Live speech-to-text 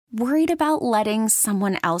Worried about letting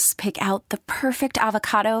someone else pick out the perfect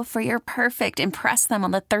avocado for your perfect impress them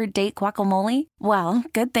on the third date guacamole? Well,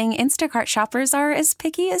 good thing Instacart shoppers are as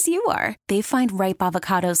picky as you are. They find ripe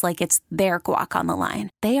avocados like it's their guac on the line.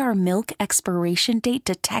 They are milk expiration date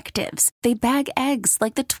detectives. They bag eggs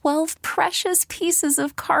like the 12 precious pieces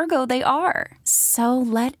of cargo they are. So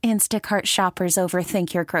let Instacart shoppers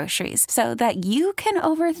overthink your groceries so that you can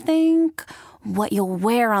overthink what you'll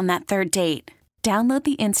wear on that third date. Download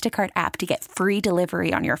the Instacart app to get free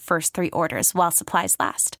delivery on your first 3 orders while supplies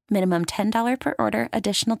last. Minimum $10 per order.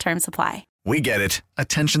 Additional terms apply. We get it.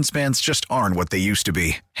 Attention spans just aren't what they used to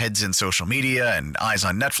be. Heads in social media and eyes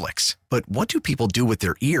on Netflix. But what do people do with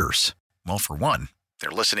their ears? Well, for one, they're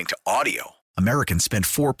listening to audio. Americans spend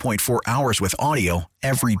 4.4 hours with audio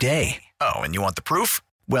every day. Oh, and you want the proof?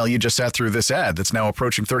 Well, you just sat through this ad that's now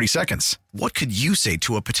approaching 30 seconds. What could you say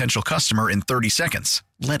to a potential customer in 30 seconds?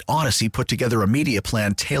 Let Odyssey put together a media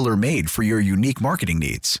plan tailor-made for your unique marketing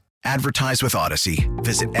needs. Advertise with Odyssey.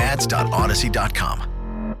 Visit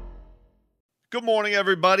ads.odyssey.com. Good morning,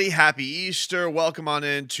 everybody. Happy Easter. Welcome on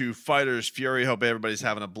into Fighters Fury. Hope everybody's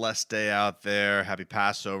having a blessed day out there. Happy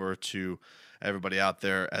Passover to everybody out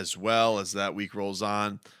there as well as that week rolls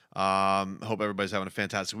on. Hope everybody's having a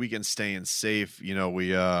fantastic weekend, staying safe. You know,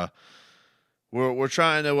 we're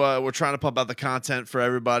trying to pump out the content for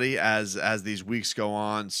everybody as these weeks go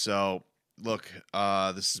on. So look,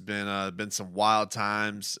 this has been some wild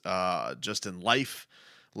times, just in life,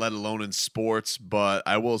 let alone in sports. But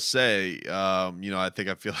I will say, I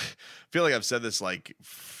feel like I've said this like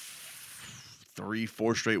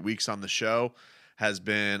 3-4 straight weeks on the show has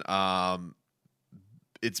been,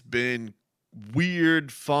 it's been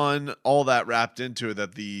weird, fun, all that wrapped into it,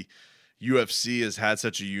 that the UFC has had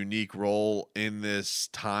such a unique role in this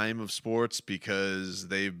time of sports because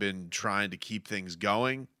they've been trying to keep things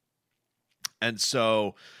going. And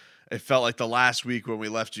so it felt like the last week when we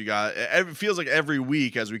left you guys, it feels like every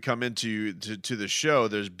week as we come into the show,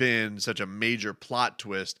 there's been such a major plot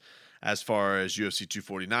twist as far as UFC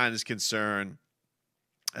 249 is concerned,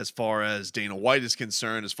 as far as Dana White is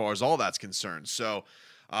concerned, as far as all that's concerned. So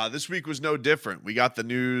this week was no different. We got the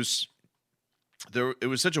news. It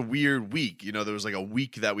was such a weird week. You know, there was like a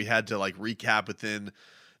week that we had to like recap within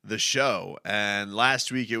the show. And last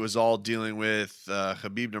week it was all dealing with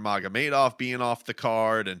Khabib Nurmagomedov being off the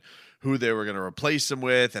card and who they were going to replace him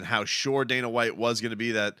with and how sure Dana White was going to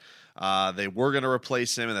be that they were going to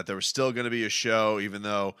replace him and that there was still going to be a show, even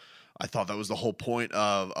though I thought that was the whole point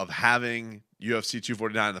of having UFC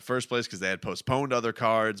 249 in the first place because they had postponed other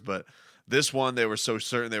cards. But this one, they were so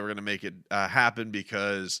certain they were going to make it happen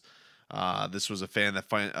because this was a fan that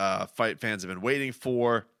fight fans have been waiting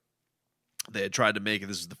for. They had tried to make it.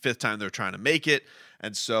 This is the 5th time they're trying to make it.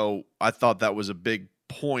 And so I thought that was a big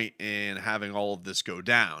point in having all of this go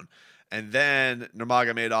down. And then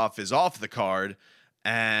Nurmagomedov is off the card,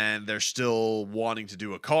 and they're still wanting to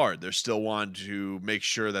do a card. They're still wanting to make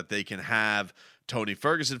sure that they can have Tony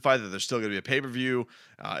Ferguson fight, that there's still going to be a pay-per-view.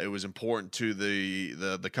 It was important to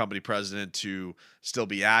the company president to still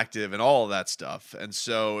be active and all of that stuff. And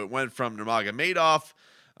so it went from Nurmagomedov,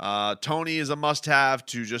 Tony is a must-have,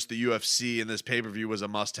 to just the UFC, and this pay-per-view was a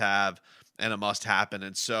must-have and a must-happen.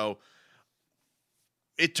 And so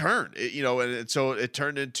it turned, so it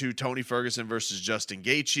turned into Tony Ferguson versus Justin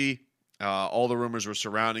Gaethje. All the rumors were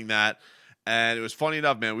surrounding that. And it was funny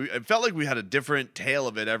enough, man, it felt like we had a different tale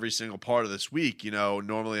of it every single part of this week. You know,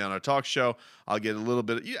 normally on our talk show, I'll get a little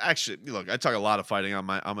bit look, I talk a lot of fighting on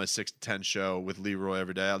my 6 to 10 show with Leroy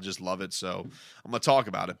every day. I just love it. So I'm going to talk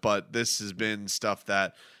about it. But this has been stuff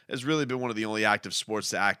that has really been one of the only active sports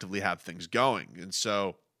to actively have things going. And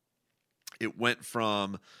so it went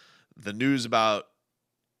from the news about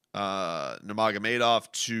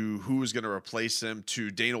Nurmagomedov to who was going to replace him to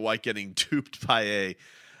Dana White getting duped by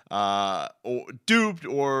or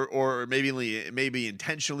maybe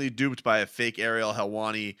intentionally duped by a fake Ariel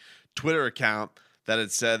Helwani Twitter account that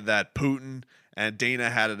had said that Putin and Dana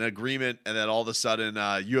had an agreement, and then all of a sudden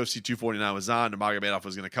UFC 249 was on. Nurmagomedov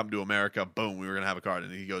was going to come to America. Boom, we were going to have a card.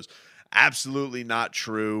 And he goes, absolutely not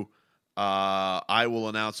true. I will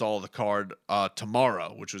announce all of the card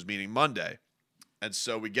tomorrow, which was meaning Monday. And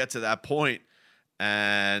so we get to that point,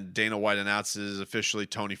 and Dana White announces officially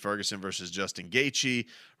Tony Ferguson versus Justin Gaethje,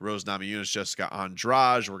 Rose Namajunas, Jessica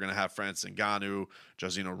Andrade. We're going to have Francis Ngannou,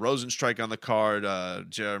 Josino Rosenstrike on the card,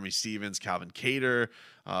 Jeremy Stevens, Calvin Kattar,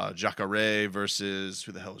 Jacare versus,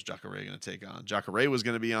 who the hell is Jacare going to take on? Jacare was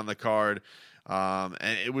going to be on the card. And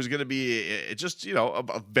it was going to be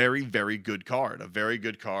a very, very good card,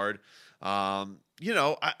 I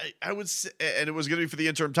would say, and it was going to be for the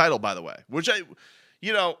interim title, by the way, which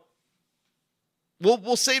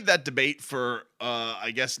we'll save that debate for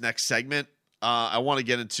I guess next segment. I want to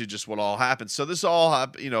get into just what all happened. So this all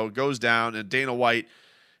goes down, and Dana White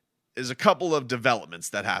is a couple of developments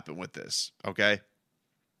that happen with this. Okay,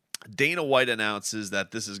 Dana White announces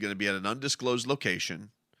that this is going to be at an undisclosed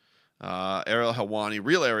location. Ariel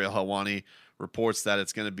Helwani reports that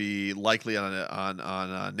it's going to be likely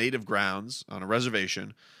on native grounds, on a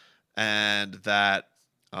reservation, and that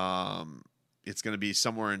it's going to be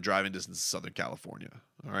somewhere in driving distance of Southern California.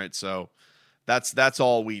 All right, so that's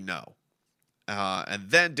all we know. And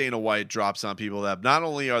then Dana White drops on people that not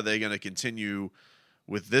only are they going to continue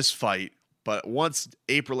with this fight, but once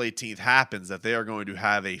April 18th happens, that they are going to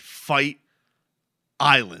have a fight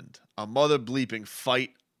island, a mother bleeping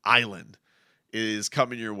fight island is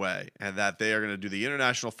coming your way, and that they are going to do the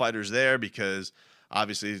international fighters there because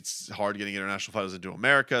obviously it's hard getting international fighters into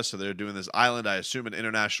America, so they're doing this island, I assume, in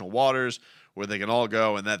international waters where they can all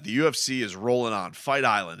go, and that the UFC is rolling on Fight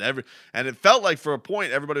Island. And it felt like for a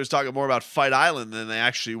point everybody was talking more about Fight Island than they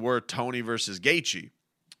actually were Tony versus Gaethje,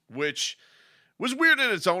 which was weird in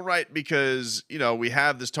its own right because, we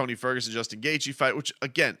have this Tony Ferguson-Justin Gaethje fight, which,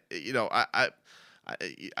 again,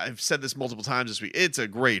 I've said this multiple times this week. It's a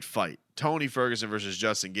great fight. Tony Ferguson versus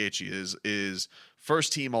Justin Gaethje is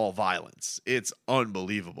first team all violence. It's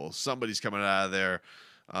unbelievable. Somebody's coming out of there,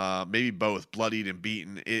 maybe both, bloodied and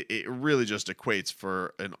beaten. It really just equates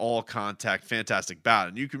for an all contact, fantastic bout.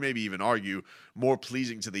 And you can maybe even argue more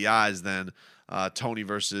pleasing to the eyes than Tony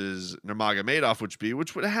versus Nurmagomedov,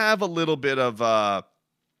 which would have a little bit of a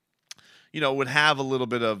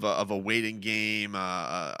waiting game,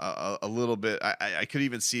 a little bit. I could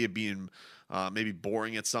even see it being maybe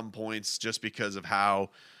boring at some points just because of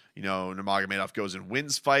how, Nurmagomedov goes and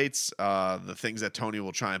wins fights, the things that Tony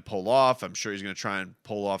will try and pull off. I'm sure he's going to try and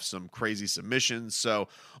pull off some crazy submissions. So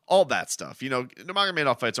all that stuff,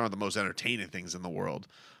 Nurmagomedov fights aren't the most entertaining things in the world.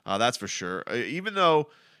 That's for sure. Even though,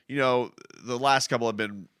 the last couple have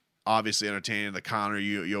been obviously entertaining. The Conor,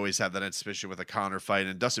 you always have that anticipation with a Conor fight,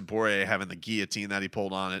 and Dustin Poirier having the guillotine that he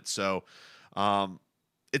pulled on it. So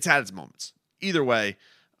it's had its moments. Either way,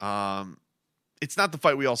 it's not the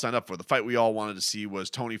fight we all signed up for. The fight we all wanted to see was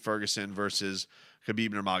Tony Ferguson versus Khabib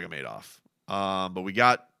Nurmagomedov. But we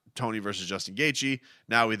got Tony versus Justin Gaethje.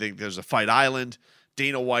 Now we think there's a Fight Island.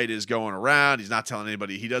 Dana White is going around. He's not telling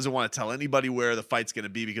anybody. He doesn't want to tell anybody where the fight's going to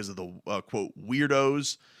be because of the, quote,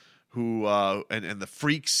 weirdos who and the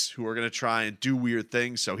freaks who are going to try and do weird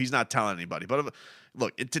things. So he's not telling anybody. But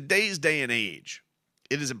look, in today's day and age,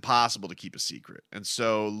 it is impossible to keep a secret. And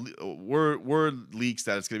so word leaks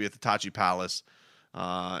that it's going to be at the Tachi Palace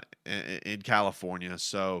in California.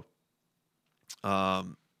 So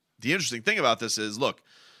the interesting thing about this is, look,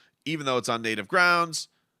 even though it's on native grounds,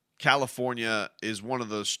 California is one of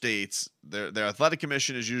those states. Their athletic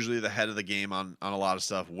commission is usually the head of the game on a lot of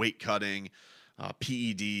stuff, weight cutting,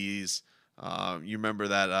 PEDs. You remember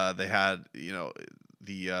that they had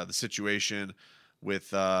the situation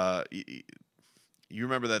with you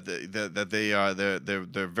remember that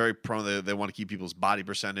they're very prone. They want to keep people's body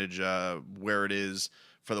percentage where it is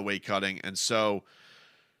for the weight cutting, and so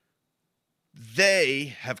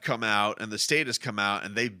they have come out, and the state has come out,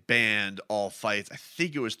 and they banned all fights. I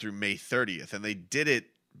think it was through May 30th, and they did it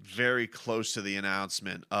very close to the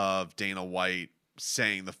announcement of Dana White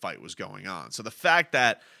saying the fight was going on. So the fact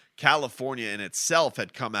that California in itself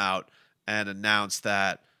had come out and announced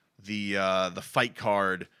that the fight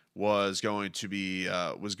card was going to be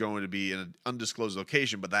in an undisclosed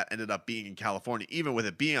location, but that ended up being in California, even with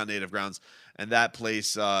it being on native grounds, and that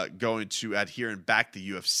place going to adhere and back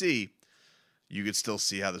the UFC, you could still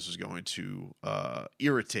see how this was going to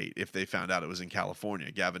irritate if they found out it was in California.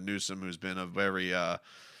 Gavin Newsom, who's been a very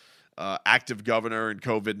active governor in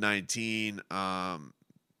COVID-19,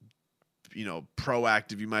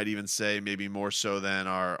 proactive, you might even say, maybe more so than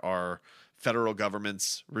our federal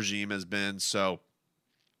government's regime has been. So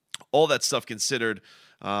all that stuff considered,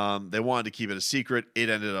 they wanted to keep it a secret. It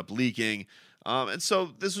ended up leaking. And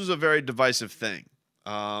so this was a very divisive thing.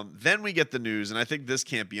 Then we get the news, and I think this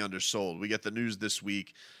can't be undersold. We get the news this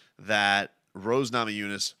week that Rose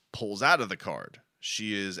Namajunas pulls out of the card.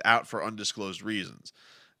 She is out for undisclosed reasons.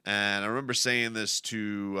 And I remember saying this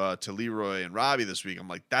to Leroy and Robbie this week. I'm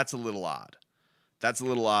like, that's a little odd. That's a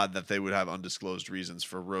little odd that they would have undisclosed reasons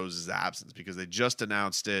for Rose's absence because they just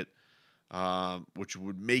announced it, which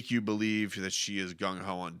would make you believe that she is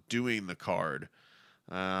gung-ho on doing the card.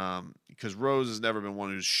 Because Rose has never been one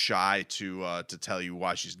who's shy to tell you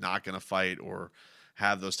why she's not going to fight or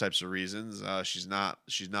have those types of reasons. She's not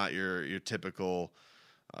your typical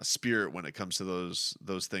spirit when it comes to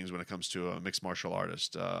those things. When it comes to a mixed martial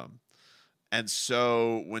artist, And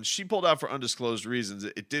so when she pulled out for undisclosed reasons,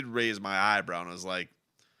 it did raise my eyebrow. And I was like,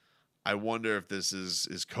 I wonder if this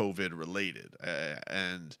is COVID related.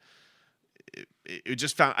 And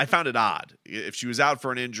I found it odd. If she was out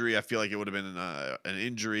for an injury, I feel like it would have been an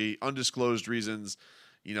injury, undisclosed reasons.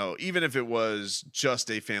 Even if it was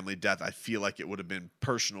just a family death, I feel like it would have been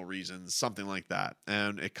personal reasons, something like that.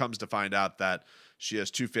 And it comes to find out that she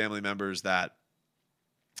has 2 family members that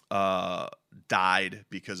died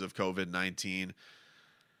because of COVID-19.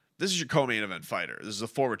 This is your co-main event fighter. This is a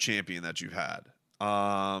former champion that you've had.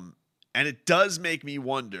 And it does make me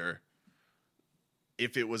wonder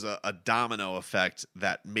if it was a domino effect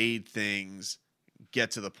that made things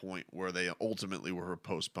get to the point where they ultimately were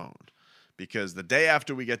postponed. Because the day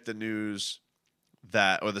after we get the news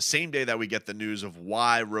or the same day that we get the news of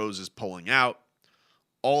why Rose is pulling out,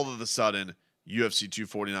 all of a sudden, UFC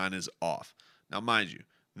 249 is off. Now, mind you,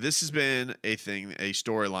 this has been a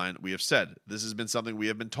storyline we have said. This has been something we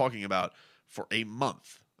have been talking about for a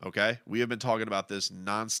month, okay? We have been talking about this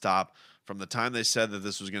nonstop. From the time they said that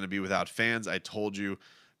this was going to be without fans, I told you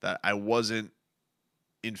that I wasn't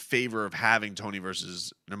in favor of having Tony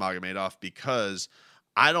versus Nurmagomedov because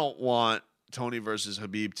I don't want Tony versus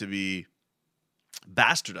Khabib to be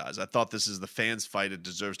bastardized. I thought this is the fans' fight. It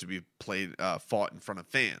deserves to be fought in front of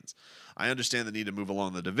fans. I understand the need to move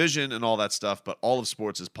along the division and all that stuff, but all of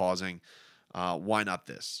sports is pausing. Why not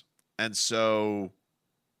this? And so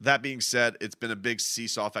that being said, it's been a big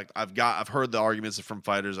seesaw effect. I've heard the arguments from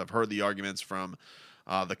fighters. I've heard the arguments from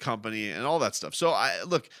the company and all that stuff. So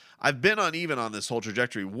I've been uneven on this whole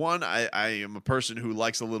trajectory. One, I am a person who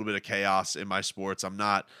likes a little bit of chaos in my sports. I'm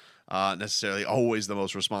not necessarily always the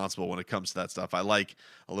most responsible when it comes to that stuff. I like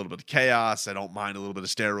a little bit of chaos. I don't mind a little bit of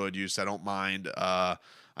steroid use. I don't mind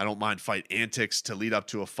fight antics to lead up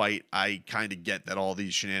to a fight. I kind of get that all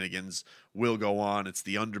these shenanigans will go on. It's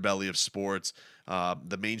the underbelly of sports.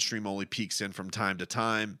 The mainstream only peeks in from time to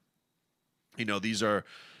time. These are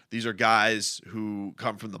guys who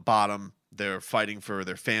come from the bottom. They're fighting for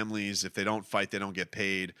their families. If they don't fight, they don't get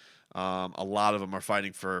paid. A lot of them are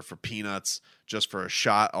fighting for peanuts, just for a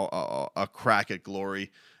shot, a crack at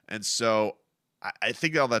glory. And so I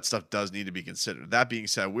think all that stuff does need to be considered. That being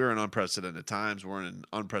said, we're in unprecedented times. We're in an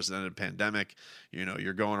unprecedented pandemic.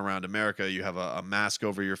 You're going around America. You have a mask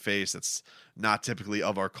over your face. That's not typically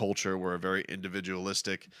of our culture. We're a very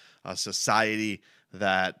individualistic society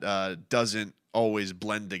that doesn't always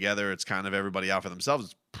blend together. It's kind of everybody out for themselves.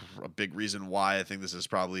 It's a big reason why I think this has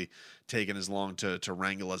probably taken as long to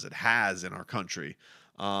wrangle as it has in our country.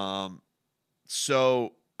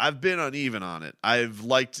 So I've been uneven on it. I've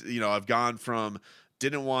gone from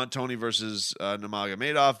didn't want Tony versus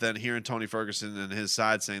Nurmagomedov, then hearing Tony Ferguson and his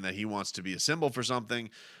side saying that he wants to be a symbol for something.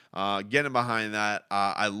 Getting behind that,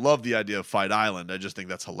 I love the idea of Fight Island. I just think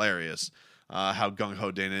that's hilarious how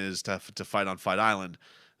gung-ho Dana is to fight on Fight Island.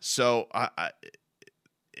 So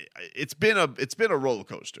it's been a roller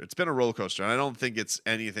coaster. It's been a roller coaster, and I don't think it's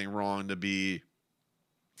anything wrong to be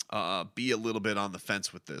a little bit on the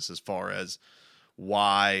fence with this as far as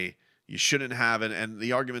why you shouldn't have it and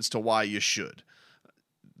the arguments to why you should.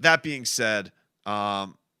 That being said,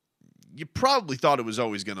 you probably thought it was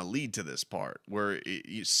always going to lead to this part where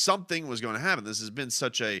something was going to happen. This has been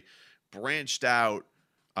such a branched out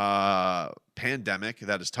pandemic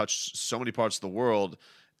that has touched so many parts of the world.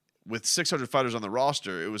 With 600 fighters on the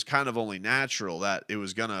roster, it was kind of only natural that it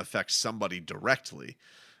was going to affect somebody directly.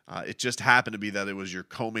 It just happened to be that it was your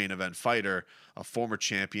co-main event fighter, a former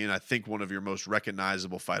champion, I think one of your most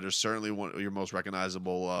recognizable fighters, certainly one of your most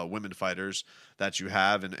recognizable women fighters that you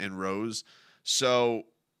have in Rose. So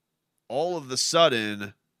all of the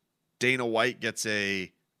sudden, Dana White gets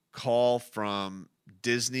a call from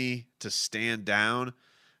Disney to stand down,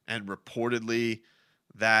 and reportedly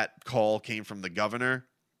that call came from the governor.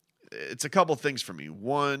 It's a couple things for me.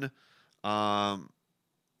 One,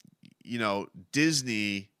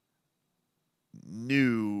 Disney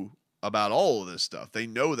knew about all of this stuff. They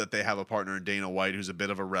know that they have a partner in Dana White who's a bit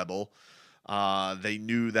of a rebel. They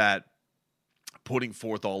knew that putting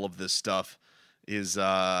forth all of this stuff was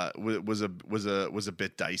a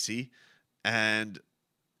bit dicey, and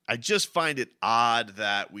I just find it odd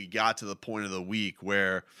that we got to the point of the week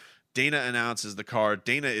where Dana announces the card.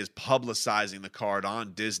 Dana is publicizing the card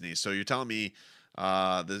on Disney. So you're telling me,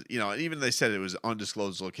 even they said it was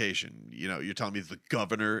undisclosed location. You're telling me the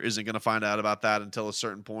governor isn't going to find out about that until a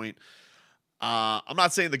certain point. I'm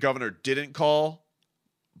not saying the governor didn't call,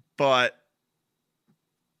 but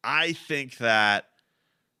I think that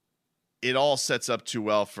it all sets up too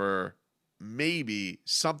well for maybe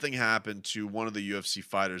something happened to one of the UFC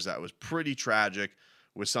fighters that was pretty tragic,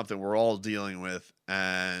 with something we're all dealing with,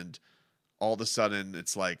 and all of a sudden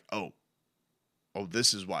it's like, oh,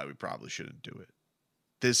 this is why we probably shouldn't do it.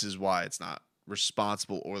 This is why it's not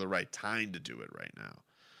responsible or the right time to do it right now.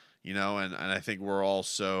 And I think we're all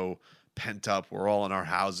so pent up. We're all in our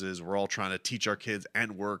houses. We're all trying to teach our kids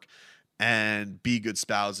and work and be good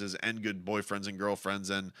spouses and good boyfriends and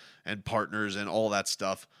girlfriends and partners and all that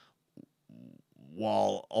stuff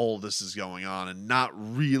while all this is going on, and not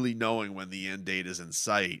really knowing when the end date is in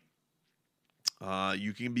sight.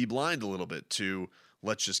 You can be blind a little bit to,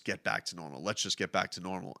 let's just get back to normal. Let's just get back to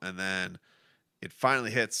normal. And then it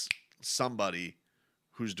finally hits somebody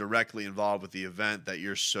who's directly involved with the event that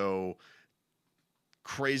you're so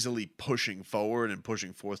crazily pushing forward and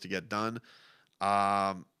pushing forth to get done.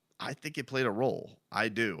 I think it played a role. I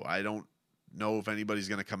do. I don't know if anybody's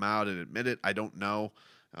going to come out and admit it. I don't know.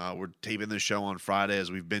 We're taping this show on Friday,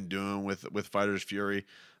 as we've been doing with Fighters Fury.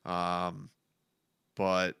 But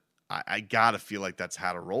I got to feel like that's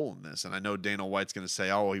had a role in this. And I know Dana White's going to say,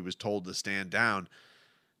 oh, he was told to stand down.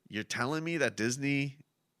 You're telling me that Disney,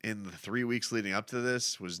 in the 3 weeks leading up to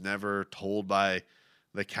this, was never told by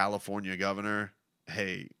the California governor,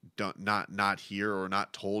 hey, not here, or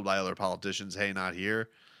not told by other politicians, hey, not here.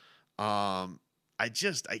 I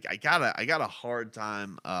got a hard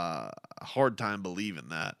time believing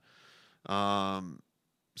that.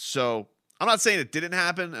 So I'm not saying it didn't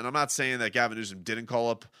happen, and I'm not saying that Gavin Newsom didn't call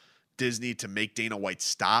up Disney to make Dana White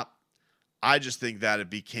stop. I just think that it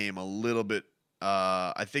became a little bit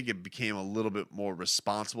more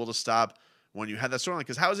responsible to stop when you had that storyline.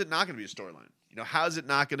 Because how is it not going to be a storyline? How is it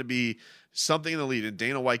not going to be something in the lead? And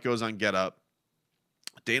Dana White goes on Get Up.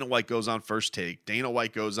 Dana White goes on First Take. Dana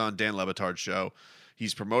White goes on Dan Le Batard's show.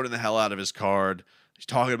 He's promoting the hell out of his card. He's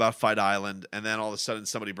talking about Fight Island. And then all of a sudden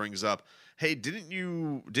somebody brings up, hey, didn't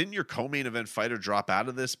your co-main event fighter drop out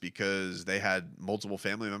of this because they had multiple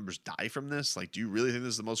family members die from this? Like, do you really think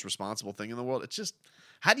this is the most responsible thing in the world? It's just,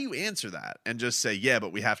 how do you answer that and just say, yeah,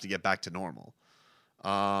 but we have to get back to normal?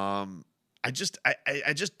 I just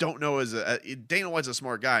don't know. Dana White's a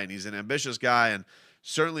smart guy, and he's an ambitious guy, and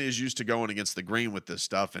certainly is used to going against the grain with this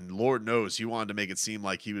stuff. And Lord knows he wanted to make it seem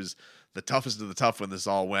like he was the toughest of the tough when this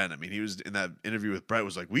all went. I mean, he was in that interview with Brett,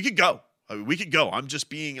 was like, we could go.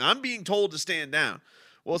 I'm being told to stand down.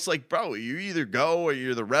 Well, it's like, bro, you either go or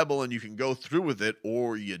you're the rebel and you can go through with it,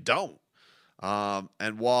 or you don't.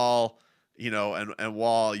 And while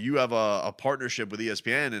you have a partnership with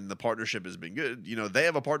ESPN and the partnership has been good, they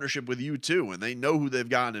have a partnership with you too, and they know who they've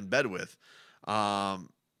gotten in bed with. ESPN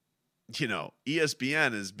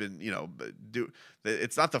has been,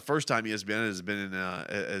 it's not the first time ESPN has been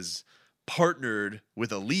as partnered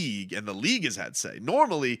with a league, and the league has had say.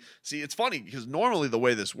 Normally, see, it's funny because normally the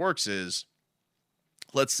way this works is,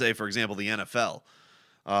 let's say, for example, the NFL.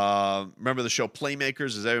 Remember the show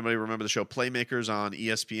Playmakers? Does everybody remember the show Playmakers on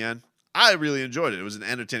ESPN? I really enjoyed it. It was an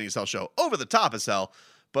entertaining as hell show, over the top as hell,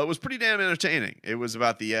 but it was pretty damn entertaining. It was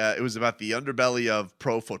about the underbelly of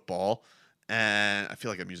pro football. And I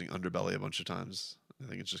feel like I'm using underbelly a bunch of times. I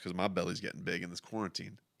think it's just because my belly's getting big in this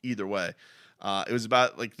quarantine. Either way, it was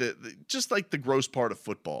about like just like the gross part of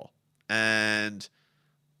football, and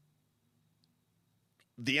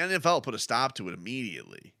the NFL put a stop to it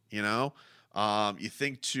immediately. You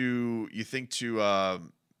think to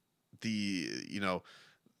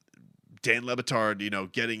Dan Le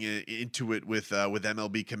Batard, getting into it with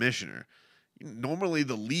MLB commissioner. Normally,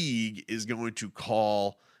 the league is going to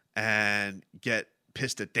call and get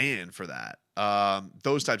pissed at Dan for that.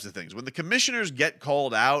 Those types of things. When the commissioners get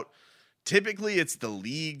called out, typically it's the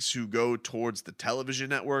leagues who go towards the television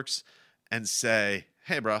networks and say,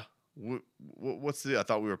 hey, bro, what's the deal? I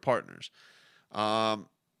thought we were partners. And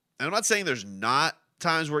I'm not saying there's not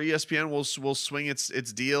times where ESPN will swing its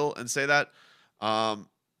deal and say that.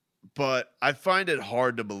 But I find it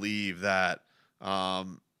hard to believe that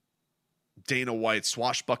Dana White,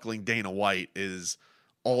 swashbuckling Dana White, is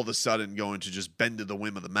all of a sudden going to just bend to the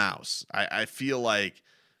whim of the mouse. I feel like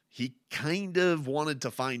he kind of wanted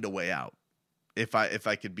to find a way out, if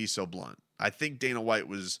I could be so blunt. I think Dana White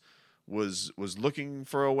was looking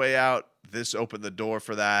for a way out. This opened the door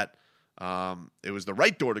for that. It was the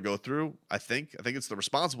right door to go through. I think it's the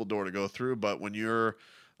responsible door to go through. But when you're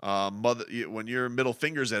middle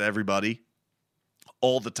fingers at everybody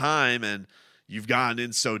all the time, and you've gone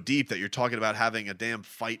in so deep that you're talking about having a damn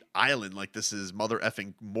Fight Island like this is mother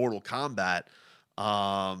effing Mortal Kombat.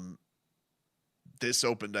 This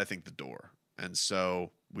opened, I think, the door. And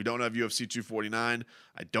so we don't have UFC 249.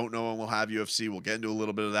 I don't know when we'll have UFC. We'll get into a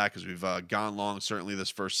little bit of that because we've gone long, certainly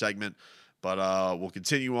this first segment. But we'll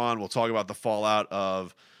continue on. We'll talk about the fallout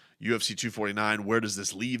of UFC 249, where does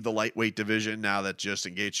this leave the lightweight division now that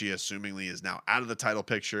Justin Gaethje assumingly is now out of the title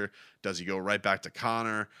picture? Does he go right back to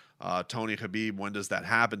Conor? Tony Khabib, when does that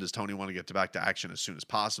happen? Does Tony want to get back to action as soon as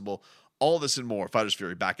possible? All this and more. Fighters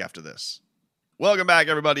Fury back after this. Welcome back,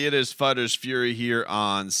 everybody. It is Fighters Fury here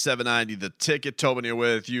on 790 The Ticket. Tobin here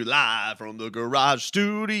with you live from the garage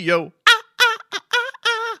studio.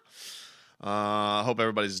 Hope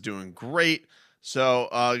everybody's doing great.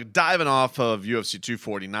 So diving off of UFC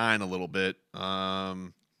 249 a little bit,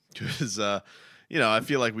 because I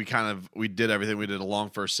feel like we did everything. We did a long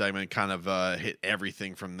first segment, kind of hit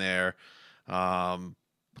everything from there. The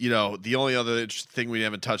only other thing we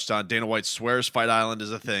haven't touched on, Dana White swears Fight Island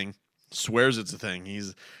is a thing. Swears it's a thing.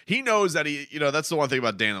 He knows that that's the one thing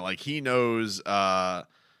about Dana. Like, he knows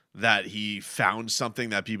that he found something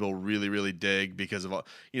that people really, really dig because of,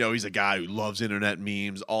 he's a guy who loves internet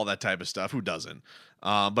memes, all that type of stuff. Who doesn't?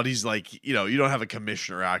 But he's like, you don't have a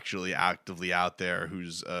commissioner actually actively out there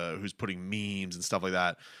who's putting memes and stuff like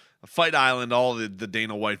that. Fight Island, all the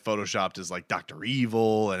Dana White photoshopped is like Dr.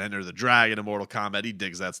 Evil and Enter the Dragon in Mortal Kombat. He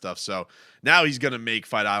digs that stuff. So now he's going to make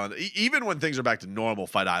Fight Island. Even when things are back to normal,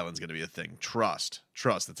 Fight Island's going to be a thing. Trust.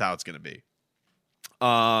 That's how it's going to be.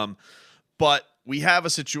 But we have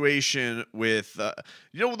a situation with, the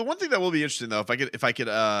one thing that will be interesting, though, if I could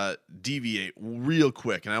deviate real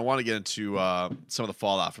quick, and I want to get into some of the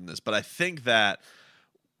fallout from this, but I think that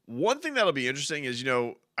one thing that'll be interesting is,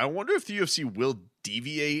 I wonder if the UFC will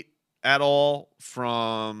deviate at all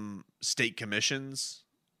from state commissions,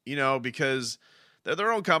 because they're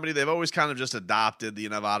their own company. They've always kind of just adopted the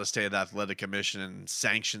Nevada State Athletic Commission and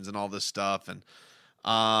sanctions and all this stuff. And,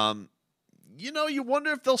 you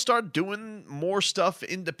wonder if they'll start doing more stuff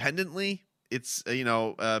independently. It's,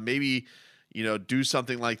 maybe, do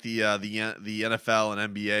something like the NFL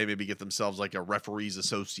and NBA, maybe get themselves like a referees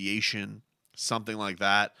association, something like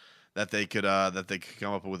that they could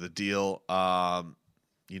come up with a deal.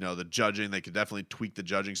 The judging, they could definitely tweak the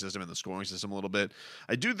judging system and the scoring system a little bit.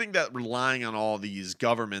 I do think that relying on all these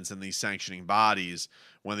governments and these sanctioning bodies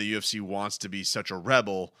when the UFC wants to be such a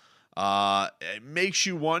rebel, it makes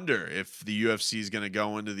you wonder if the UFC is going to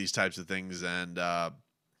go into these types of things and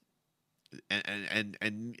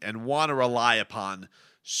want to rely upon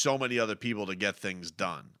so many other people to get things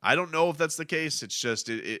done. I don't know if that's the case. It's just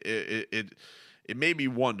it made me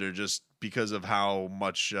wonder just because of how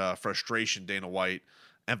much frustration Dana White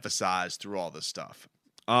emphasized through all this stuff.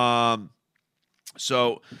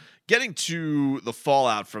 So getting to the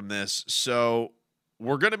fallout from this, so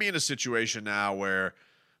we're going to be in a situation now where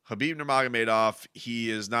Khabib Nurmagomedov, he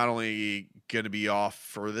is not only going to be off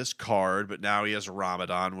for this card, but now he has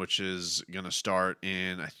Ramadan, which is going to start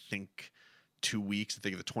in, I think, 2 weeks. I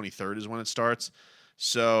think the 23rd is when it starts.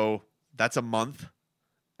 So that's a month.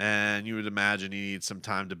 And you would imagine he needs some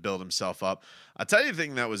time to build himself up. I'll tell you the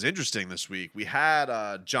thing that was interesting this week. We had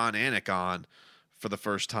John Anik on for the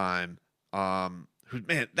first time.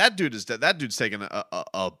 That dude's taken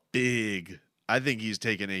a big. I think he's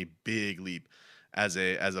taken a big leap as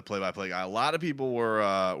a play-by-play guy. A lot of people were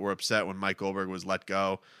upset when Mike Goldberg was let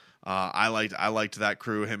go. I liked that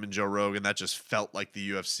crew, him and Joe Rogan. That just felt like the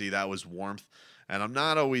UFC. That was warmth. And I'm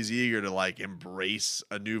not always eager to embrace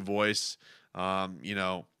a new voice.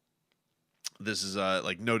 This is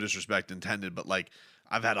no disrespect intended, but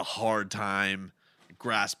I've had a hard time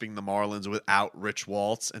grasping the Marlins without Rich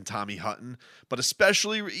Waltz and Tommy Hutton, but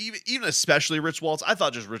especially Rich Waltz. I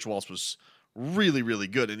thought just Rich Waltz was really, really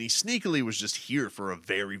good, and he sneakily was just here for a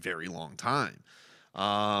very, very long time.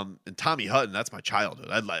 And Tommy Hutton, that's my childhood.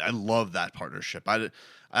 I love that partnership.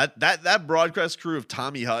 That broadcast crew of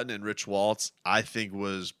Tommy Hutton and Rich Waltz, I think,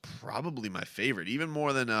 was probably my favorite, even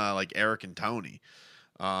more than Eric and Tony.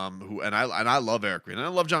 I love Eric Green, and I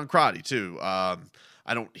love John Crotty too. I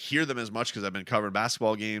don't hear them as much because I've been covering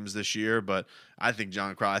basketball games this year, but I think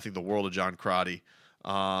the world of John Crotty.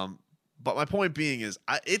 But my point being is,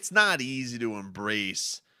 it's not easy to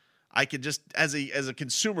embrace. I could just, as a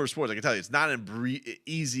consumer of sports, I can tell you, it's not an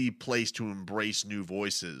easy place to embrace new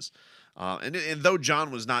voices. And though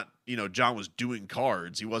John was not, John was doing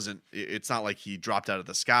cards, he wasn't. It's not like he dropped out of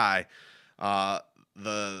the sky. I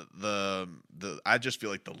just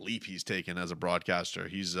feel like the leap he's taken as a broadcaster,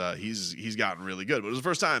 he's gotten really good. But it was the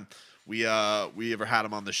first time we ever had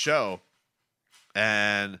him on the show,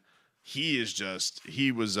 and he was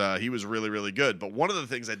really, really good. But one of the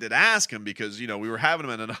things I did ask him, because we were having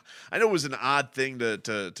him, and I know it was an odd thing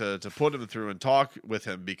to put him through and talk with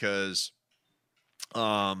him, because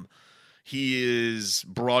he is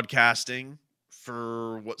broadcasting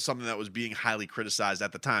for something that was being highly criticized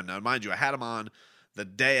at the time. Now, mind you, I had him on the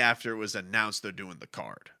day after it was announced they're doing the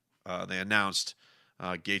card. They announced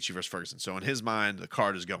Gaethje versus Ferguson. So in his mind, the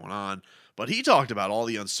card is going on. But he talked about all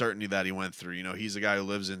the uncertainty that he went through. You know, he's a guy who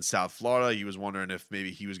lives in South Florida. He was wondering if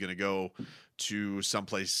maybe he was going to go to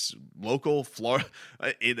someplace local, Florida.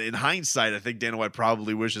 In hindsight, I think Dana White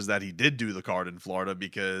probably wishes that he did do the card in Florida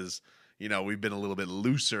because, you know, we've been a little bit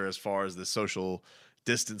looser as far as the social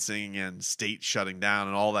distancing and state shutting down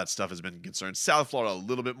and all that stuff has been concerned. South Florida, a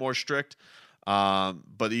little bit more strict.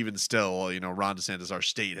 But even still, you know, Ron DeSantis, our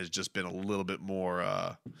state, has just been a little bit more,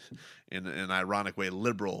 in an ironic way,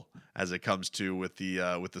 liberal as it comes to with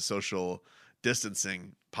the social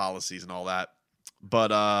distancing policies and all that.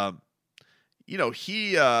 But you know,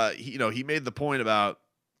 he made the point about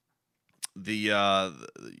the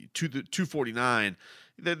 249,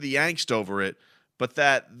 the angst over it, but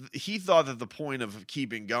that he thought that the point of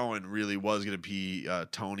keeping going really was going to be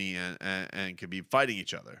Tony and could be fighting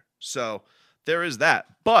each other. So there is that.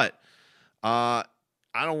 But I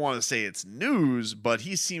don't want to say it's news, but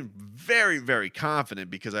he seemed very, very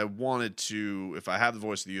confident because I wanted to, if I have the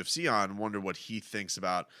voice of the UFC on, wonder what he thinks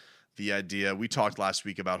about the idea. We talked last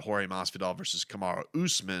week about Jorge Masvidal versus Kamaru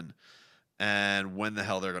Usman and when the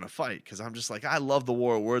hell they're going to fight. Because I'm just like, I love the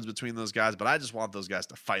war of words between those guys, but I just want those guys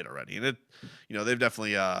to fight already. And they've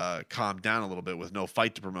definitely calmed down a little bit with no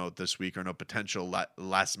fight to promote this week or no potential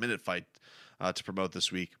last-minute fight to promote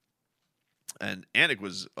this week. And Anik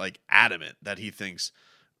was like adamant that he thinks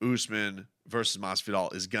Usman versus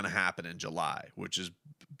Masvidal is going to happen in July,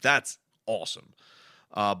 that's awesome.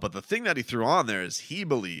 But the thing that he threw on there is he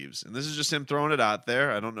believes, and this is just him throwing it out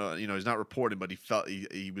there. I don't know, he's not reporting, but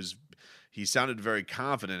he sounded very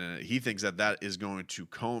confident in it. He thinks that is going to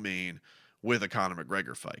co-main with a Conor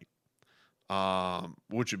McGregor fight,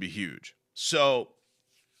 which would be huge. So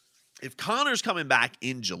if Conor's coming back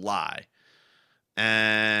in July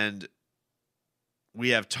and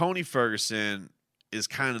we have Tony Ferguson is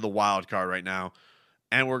kind of the wild card right now.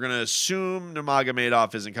 And we're going to assume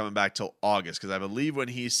Nurmagomedov isn't coming back till August. Because I believe when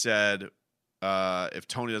he said, if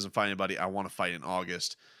Tony doesn't fight anybody, I want to fight in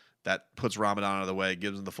August. That puts Ramadan out of the way,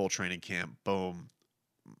 gives him the full training camp. Boom.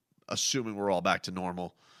 Assuming we're all back to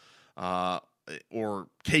normal. Or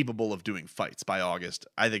capable of doing fights by August.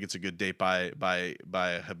 I think it's a good date by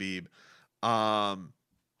Khabib. The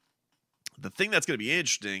thing that's going to be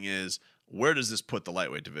interesting is, where does this put the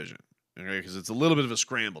lightweight division? Okay, because it's a little bit of a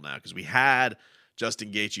scramble now because we had Justin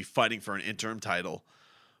Gaethje fighting for an interim title,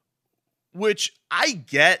 which I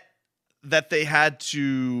get that they had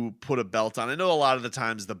to put a belt on. I know a lot of the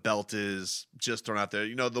times the belt is just thrown out there.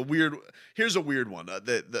 You know, here's a weird one.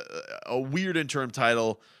 A weird interim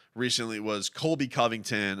title recently was Colby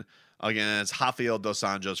Covington against Rafael Dos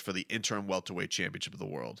Anjos for the interim welterweight championship of the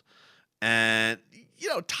world. And,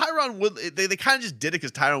 Tyron Woodley, they kind of just did it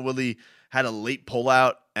because Tyron Woodley had a late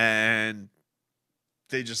pullout and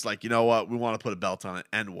they just like, you know what, we want to put a belt on it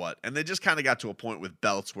and what? And they just kind of got to a point with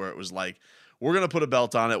belts where it was like, we're going to put a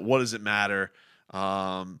belt on it. What does it matter?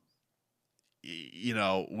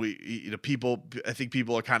 People, I think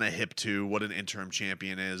people are kind of hip to what an interim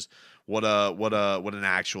champion is, what an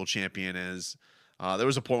actual champion is. There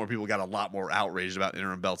was a point where people got a lot more outraged about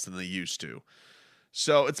interim belts than they used to.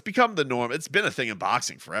 So it's become the norm. It's been a thing in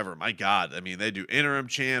boxing forever. My God. I mean, they do interim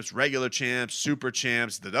champs, regular champs, super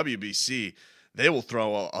champs. The WBC, they will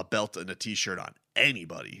throw a belt and a t-shirt on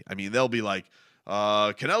anybody. I mean, they'll be like,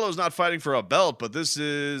 Canelo's not fighting for a belt, but this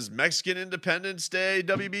is Mexican Independence Day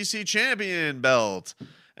WBC champion belt.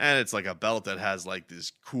 And it's like a belt that has like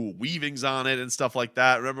these cool weavings on it and stuff like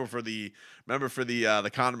that. Remember for the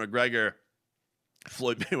Conor McGregor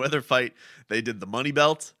Floyd Mayweather fight, they did the money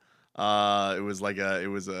belt. It was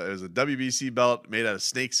a WBC belt made out of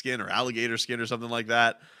snake skin or alligator skin or something like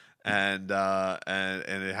that, and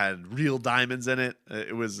it had real diamonds in it.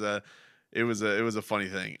 It was a funny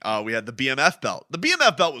thing. We had the BMF belt. The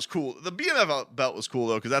BMF belt was cool. The BMF belt was cool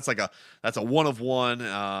though because that's a one of one.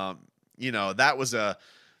 The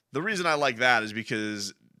reason I like that is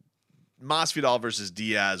because Masvidal versus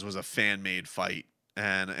Diaz was a fan made fight.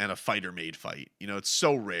 And a fighter-made fight. It's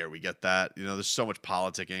so rare we get that. There's so much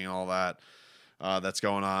politicking and all that that's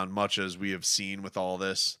going on, much as we have seen with all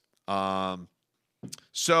this.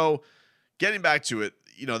 So getting back to it,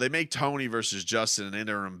 they make Tony versus Justin an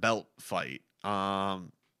interim belt fight. I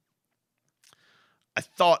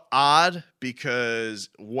thought odd because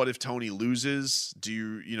what if Tony loses? Do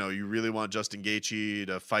you really want Justin Gaethje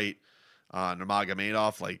to fight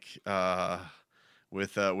Nurmagomedov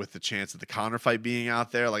with the chance of the Conor fight being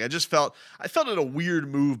out there? Like I felt it a weird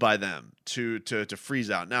move by them to freeze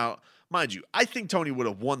out. Now, mind you, I think Tony would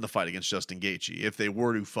have won the fight against Justin Gaethje if they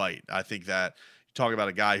were to fight. I think that you talk about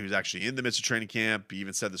a guy who's actually in the midst of training camp. He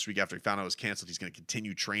even said this week after he found out it was canceled, he's going to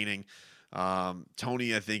continue training.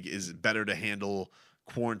 Tony, I think, is better to handle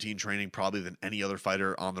quarantine training probably than any other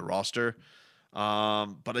fighter on the roster.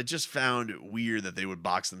 But I just found it weird that they would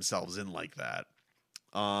box themselves in like that.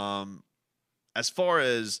 As far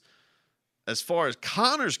as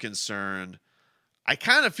Conor's concerned, I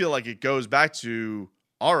kind of feel like it goes back to,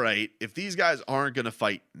 all right, if these guys aren't going to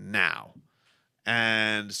fight now,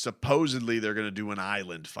 and supposedly they're going to do an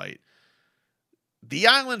island fight, the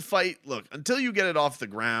island fight, look, until you get it off the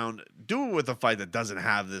ground, do it with a fight that doesn't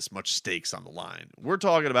have this much stakes on the line. We're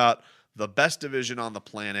talking about the best division on the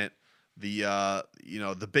planet, the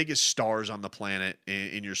biggest stars on the planet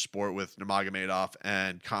in your sport, with Nurmagomedov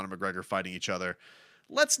and Conor McGregor fighting each other.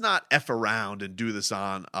 Let's not F around and do this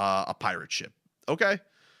on a pirate ship, okay?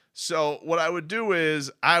 So what I would do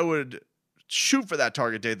is I would shoot for that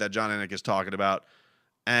target date that John Anik is talking about,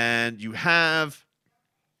 and you have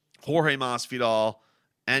Jorge Masvidal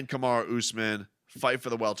and Kamaru Usman fight for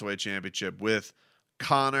the welterweight championship, with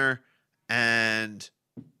Conor and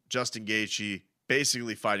Justin Gaethje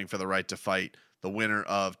basically fighting for the right to fight the winner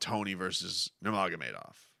of Tony versus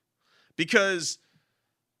Nurmagomedov. Because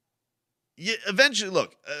eventually,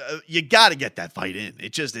 look, you got to get that fight in.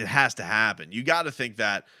 It has to happen. You got to think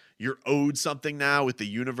that you're owed something now with the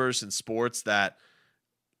universe and sports, that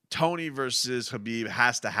Tony versus Khabib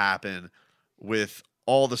has to happen with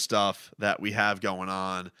all the stuff that we have going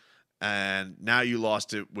on. And now you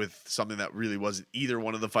lost it with something that really wasn't either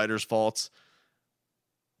one of the fighters' faults.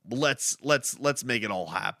 Let's make it all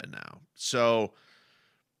happen now. So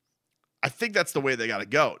I think that's the way they got to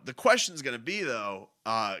go. The question is going to be, though,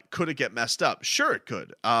 could it get messed up? Sure, it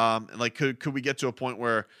could. Could we get to a point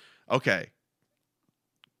where, okay,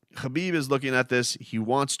 Khabib is looking at this. He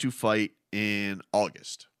wants to fight in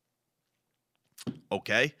August.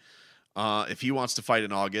 Okay. If he wants to fight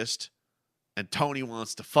in August and Tony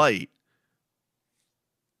wants to fight,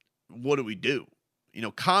 what do we do?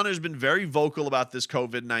 Conor's been very vocal about this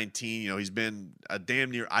COVID-19. He's been a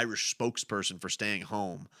damn near Irish spokesperson for staying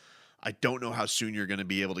home. I don't know how soon you're going to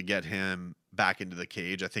be able to get him back into the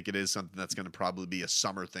cage. I think it is something that's going to probably be a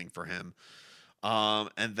summer thing for him.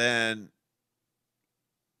 And then,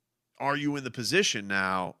 are you in the position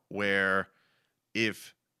now where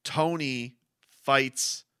if Tony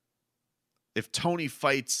fights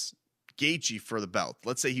Gaethje for the belt,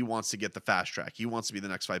 let's say he wants to get the fast track, he wants to be the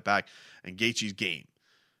next fight back, and Gaethje's game,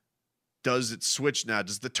 does it switch now?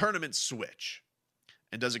 Does the tournament switch?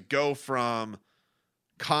 And does it go from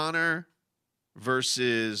Conor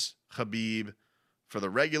versus Khabib for the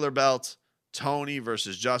regular belt, Tony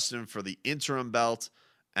versus Justin for the interim belt,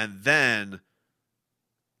 and then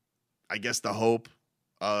I guess the hope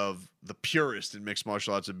of the purist in mixed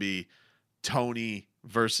martial arts would be Tony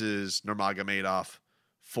versus Nurmagomedov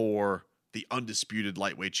for the undisputed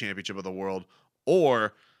lightweight championship of the world?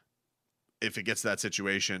 Or if it gets to that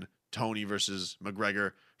situation, Tony versus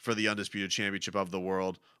McGregor for the undisputed championship of the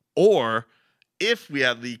world? Or if we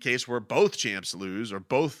have the case where both champs lose, or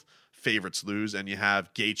both favorites lose, and you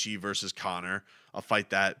have Gaethje versus Conor, a fight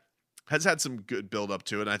that has had some good build up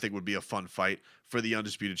to it, and I think would be a fun fight for the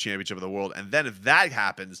undisputed championship of the world. And then if that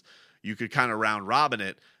happens, you could kind of round robin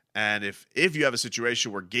it. And if you have a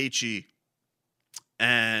situation where Gaethje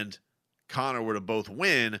and Conor were to both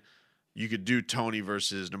win, you could do Tony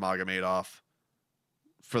versus Nurmagomedov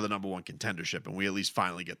for the number one contendership, and we at least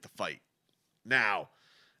finally get the fight. Now,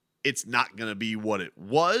 it's not going to be what it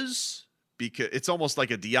was, because it's almost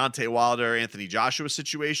like a Deontay Wilder, Anthony Joshua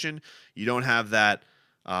situation. You don't have that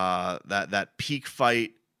peak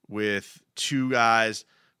fight with two guys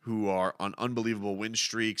who are on unbelievable win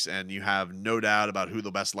streaks, and you have no doubt about who the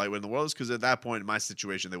best lightweight in the world is, because at that point in my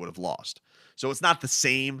situation, they would have lost. So it's not the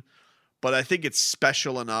same, but I think it's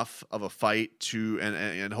special enough of a fight to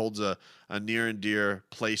and holds a near and dear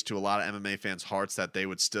place to a lot of MMA fans' hearts that they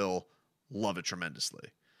would still love it tremendously.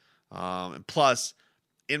 And plus,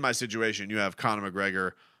 in my situation, you have Conor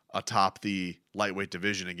McGregor atop the lightweight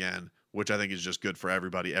division again, which I think is just good for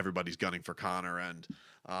everybody. Everybody's gunning for Conor, and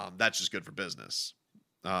that's just good for business.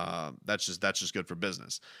 That's just good for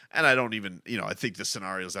business. And I don't even, I think the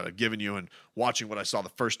scenarios that I've given you, and watching what I saw the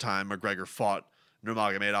first time McGregor fought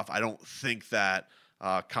Nurmagomedov, I don't think that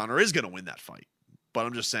Conor is going to win that fight. But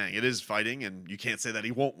I'm just saying, it is fighting, and you can't say that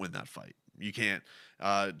he won't win that fight. You can't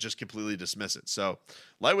just completely dismiss it. So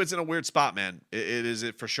lightweight's in a weird spot, man. It is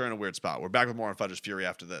for sure in a weird spot. We're back with more on Fighters Fury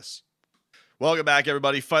after this. Welcome back,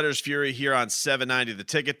 everybody. Fighters Fury here on 790 The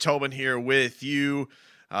Ticket. Tobin here with you.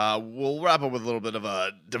 We'll wrap up with a little bit of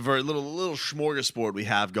a little smorgasbord we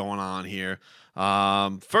have going on here.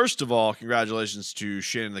 First of all, congratulations to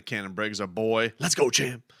Shannon the Cannon Briggs, our boy. Let's go,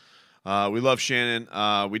 champ. We love Shannon.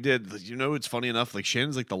 We did, it's funny enough, like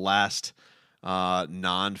Shannon's like the last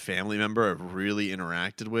non-family member I've really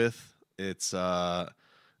interacted with. It's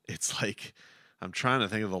like I'm trying to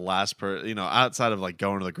think of the last outside of like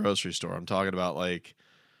going to the grocery store. I'm talking about like,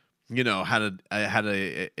 I had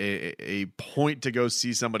a point to go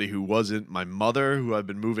see somebody who wasn't my mother, who I've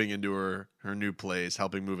been moving into her new place,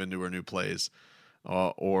 helping move into her new place,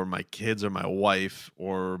 or my kids or my wife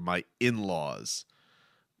or my in-laws.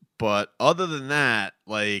 But other than that,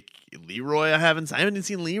 like Leroy, I haven't even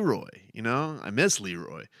seen Leroy. I miss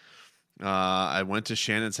Leroy. I went to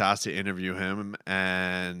Shannon's house to interview him,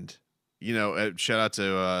 and shout out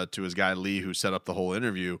to his guy Lee, who set up the whole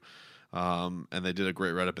interview. And they did a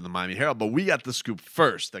great write-up in the Miami Herald. But we got the scoop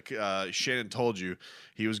first that Shannon told you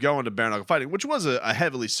he was going to Bare Knuckle Fighting, which was a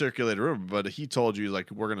heavily circulated rumor, but he told you,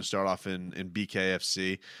 like, we're going to start off in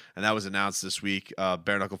BKFC, and that was announced this week.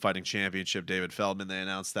 Bare Knuckle Fighting Championship, David Feldman, they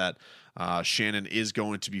announced that Shannon is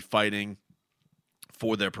going to be fighting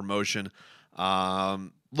for their promotion.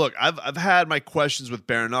 Look, I've had my questions with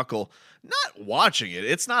Bare Knuckle. Not watching it,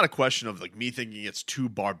 it's not a question of like me thinking it's too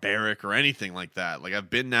barbaric or anything like that. Like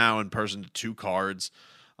I've been now in person to 2 cards,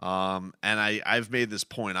 and I've made this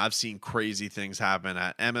point. I've seen crazy things happen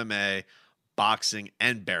at MMA, boxing,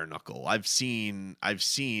 and Bare Knuckle. I've seen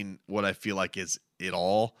what I feel like is it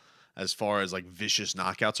all as far as like vicious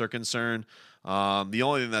knockouts are concerned. The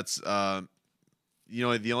only thing that's the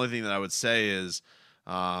only thing that I would say is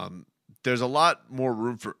there's a lot more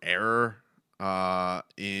room for error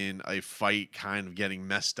in a fight kind of getting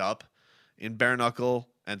messed up in Bare Knuckle.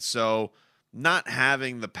 And so not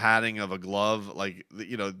having the padding of a glove, like,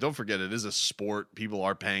 don't forget it is a sport. People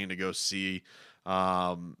are paying to go see,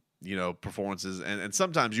 performances. And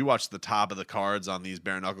sometimes you watch the top of the cards on these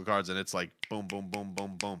Bare Knuckle cards and it's like boom, boom, boom,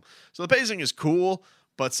 boom, boom. So the pacing is cool,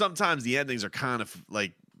 but sometimes the endings are kind of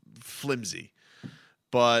like flimsy.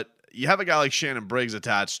 But you have a guy like Shannon Briggs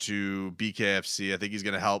attached to BKFC. I think he's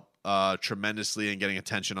going to help tremendously in getting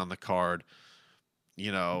attention on the card.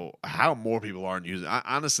 How more people aren't using.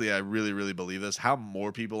 Honestly, I really, really believe this. How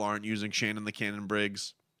more people aren't using Shannon the Cannon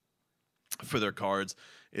Briggs for their cards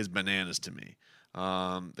is bananas to me.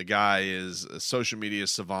 The guy is a social media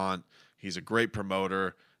savant. He's a great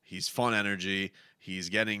promoter. He's fun energy. He's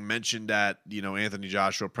getting mentioned at Anthony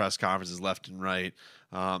Joshua press conferences left and right.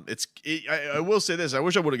 I will say this. I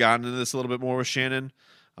wish I would have gotten into this a little bit more with Shannon.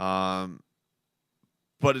 But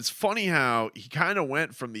it's funny how he kind of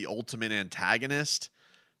went from the ultimate antagonist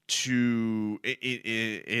to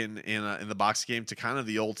in the box game to kind of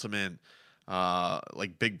the ultimate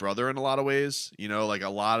like big brother in a lot of ways. Like a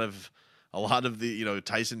lot of the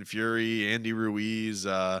Tyson Fury, Andy Ruiz,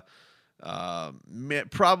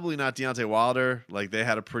 probably not Deontay Wilder. Like they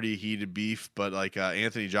had a pretty heated beef, but like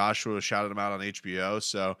Anthony Joshua shouted him out on HBO.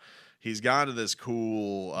 So he's gone to this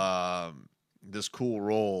cool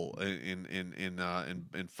role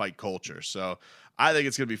in fight culture. So I think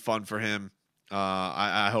it's going to be fun for him.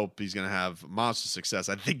 I hope he's going to have monster success.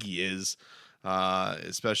 I think he is,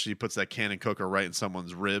 especially he puts that cannon cooker right in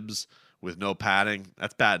someone's ribs with no padding.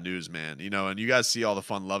 That's bad news, man. And you guys see all the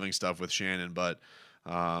fun loving stuff with Shannon, but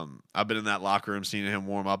I've been in that locker room seeing him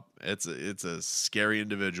warm up. It's a scary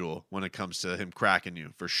individual when it comes to him cracking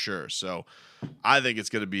you, for sure. So I think it's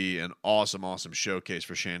going to be an awesome showcase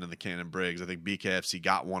for Shannon the Cannon Briggs. I think BKFC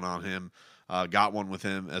got one on him, got one with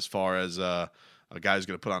him as far as a guy who's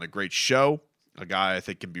going to put on a great show, a guy I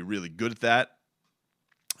think can be really good at that.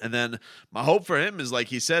 And then my hope for him is, like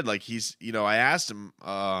he said, like he's, I asked him,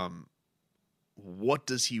 what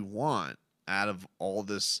does he want out of all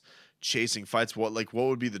this chasing fights? What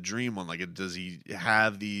would be the dream one? Like, does he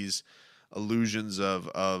have these illusions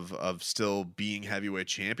of still being heavyweight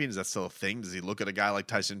champion? Is that still a thing? Does he look at a guy like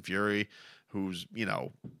Tyson Fury, who's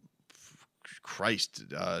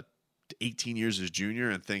 18 years his junior,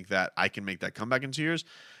 and think that I can make that comeback in 2 years?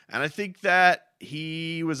 And I think that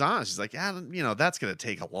he was honest. He's like, that's going to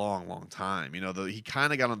take a long, long time. He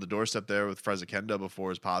kind of got on the doorstep there with Fresakenda before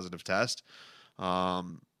his positive test.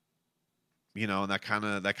 And that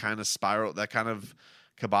kind of spiral, that kind of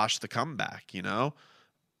kiboshed the comeback,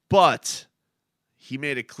 But he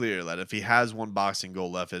made it clear that if he has one boxing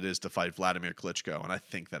goal left, it is to fight Vladimir Klitschko. And I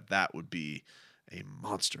think that would be a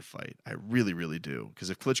monster fight. I really, really do. Because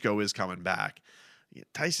if Klitschko is coming back,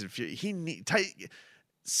 Tyson Fury,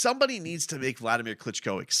 somebody needs to make Vladimir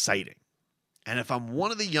Klitschko exciting. And if I'm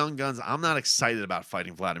one of the young guns, I'm not excited about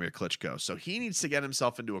fighting Vladimir Klitschko. So he needs to get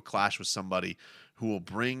himself into a clash with somebody who will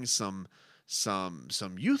bring some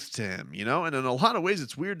youth to him, And in a lot of ways,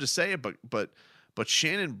 it's weird to say it, but but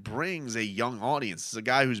Shannon brings a young audience. This is a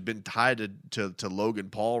guy who's been tied to Logan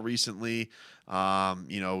Paul recently.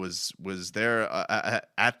 Was there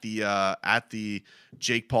at the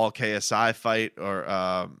Jake Paul KSI fight,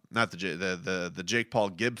 or not the Jake Paul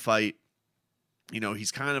Gibb fight.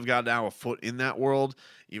 He's kind of got now a foot in that world,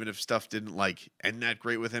 even if stuff didn't end that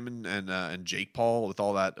great with him and Jake Paul with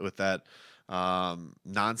that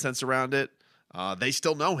nonsense around it. They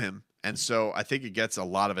still know him. And so I think it gets a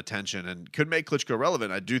lot of attention and could make Klitschko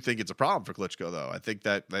relevant. I do think it's a problem for Klitschko, though. I think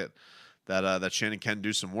that Shannon can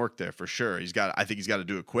do some work there for sure. I think he's got to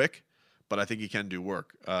do it quick, but I think he can do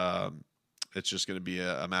work. It's just going to be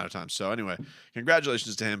a matter of time. So anyway,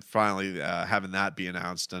 congratulations to him finally having that be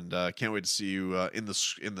announced, and can't wait to see you in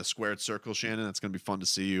the squared circle, Shannon. It's going to be fun to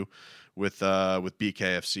see you with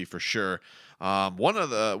BKFC for sure. One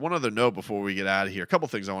other note before we get out of here. A couple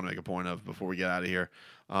things I want to make a point of before we get out of here.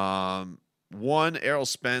 One, Errol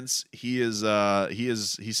Spence, he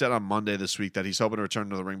said on Monday this week that he's hoping to return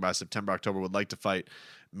to the ring by September, October, would like to fight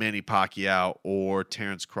Manny Pacquiao or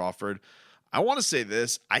Terrence Crawford. I want to say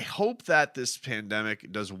this. I hope that this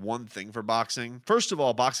pandemic does one thing for boxing. First of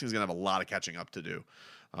all, boxing is going to have a lot of catching up to do.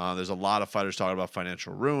 There's a lot of fighters talking about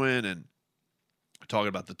financial ruin and talking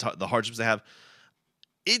about the hardships they have.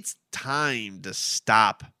 It's time to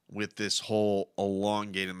stop with this whole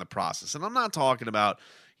elongating the process. And I'm not talking about,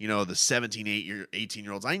 the 17,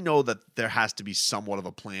 18-year-olds. I know that there has to be somewhat of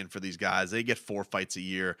a plan for these guys. They get 4 fights a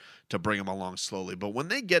year to bring them along slowly. But when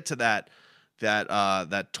they get to that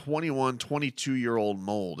 21, 22-year-old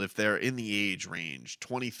mold, if they're in the age range,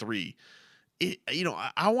 23,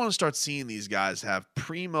 I want to start seeing these guys have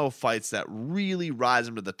primo fights that really rise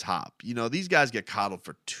them to the top. These guys get coddled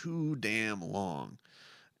for too damn long.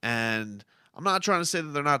 And I'm not trying to say that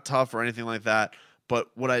they're not tough or anything like that, but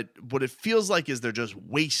what it feels like is they're just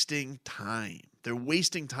wasting time. They're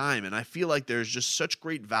wasting time, and I feel like there's just such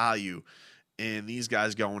great value in these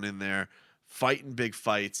guys going in there, fighting big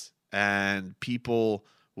fights, and people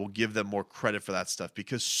will give them more credit for that stuff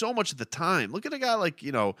because so much of the time, look at a guy like,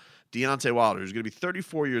 Deontay Wilder, who's going to be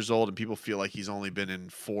 34 years old, and people feel like he's only been in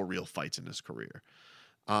 4 real fights in his career.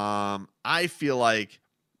 I feel like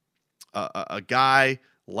a guy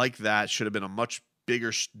like that should have been a much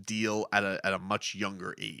bigger deal at a much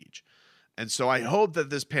younger age. And so I hope that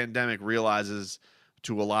this pandemic realizes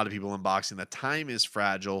to a lot of people in boxing that time is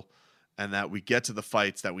fragile and that we get to the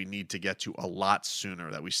fights that we need to get to a lot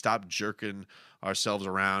sooner, that we stop jerking ourselves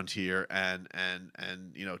around here and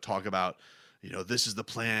talk about, this is the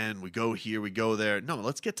plan. We go here, we go there. No,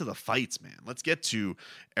 let's get to the fights, man. Let's get to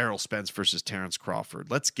Errol Spence versus Terrence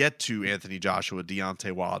Crawford. Let's get to Anthony Joshua,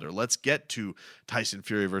 Deontay Wilder. Let's get to Tyson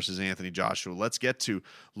Fury versus Anthony Joshua. Let's get to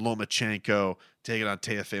Lomachenko taking on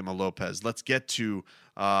Teofimo Lopez. Let's get to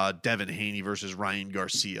Devin Haney versus Ryan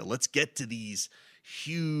Garcia. Let's get to these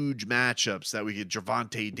huge matchups that we get,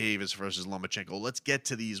 Gervonta Davis versus Lomachenko. Let's get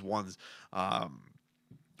to these ones,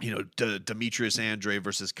 Demetrius Andrade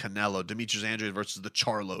versus Canelo, Demetrius Andrade versus the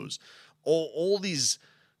Charlos, all these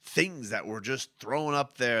things that were just thrown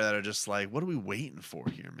up there that are just like, what are we waiting for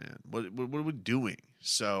here, man? What are we doing?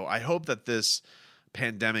 So I hope that this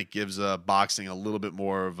pandemic gives boxing a little bit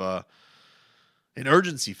more of an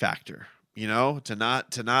urgency factor, to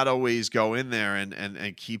not always go in there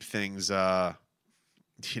and keep things,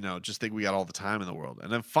 just think we got all the time in the world.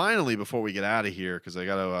 And then finally, before we get out of here, because I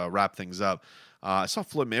got to wrap things up, I saw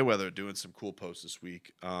Floyd Mayweather doing some cool posts this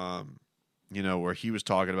week, where he was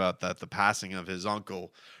talking about that the passing of his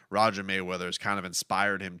uncle, Roger Mayweather, has kind of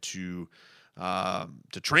inspired him to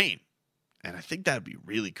train. And I think that'd be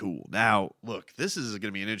really cool. Now, look, this is going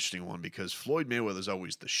to be an interesting one because Floyd Mayweather's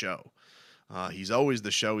always the show. He's always the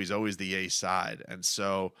show. He's always the A side. And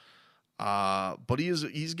so, but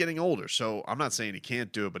he's getting older. So I'm not saying he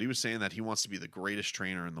can't do it, but he was saying that he wants to be the greatest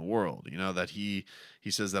trainer in the world. That he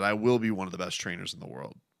says that I will be one of the best trainers in the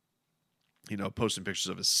world. Posting pictures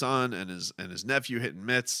of his son and his nephew hitting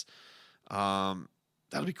mitts.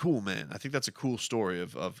 That'll be cool, man. I think that's a cool story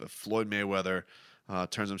of Floyd Mayweather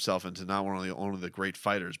turns himself into not only the great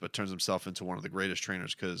fighters, but turns himself into one of the greatest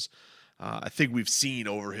trainers. Because I think we've seen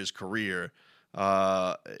over his career,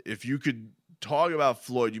 if you could talk about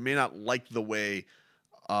Floyd, you may not like the way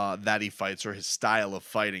that he fights or his style of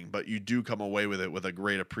fighting, but you do come away with it with a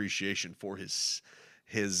great appreciation for his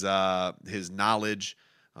knowledge.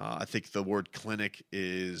 I think the word clinic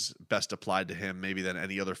is best applied to him maybe than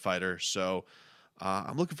any other fighter. So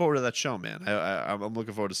I'm looking forward to that show, man. I'm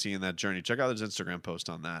looking forward to seeing that journey. Check out his Instagram post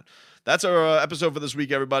on that. That's our episode for this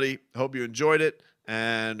week, everybody. Hope you enjoyed it,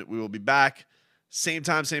 and we will be back same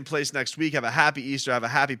time, same place next week. Have a happy Easter. Have a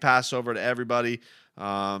happy Passover to everybody.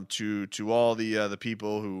 to all the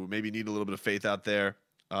people who maybe need a little bit of faith out there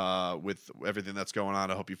with everything that's going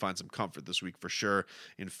on. I hope you find some comfort this week for sure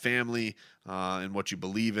in family, in what you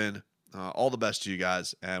believe in. All the best to you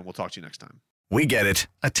guys, and we'll talk to you next time. We get it.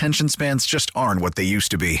 Attention spans just aren't what they used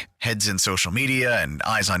to be. Heads in social media and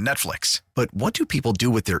eyes on Netflix. But what do people do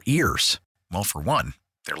with their ears? Well, for one,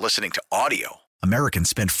 they're listening to audio. Americans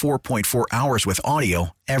spend 4.4 hours with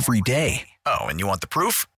audio every day. Oh, and you want the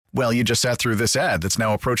proof? Well, you just sat through this ad that's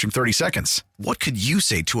now approaching 30 seconds. What could you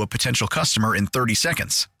say to a potential customer in 30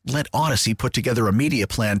 seconds? Let Odyssey put together a media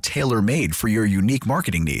plan tailor-made for your unique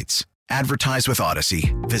marketing needs. Advertise with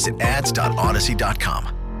Odyssey. Visit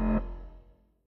ads.odyssey.com.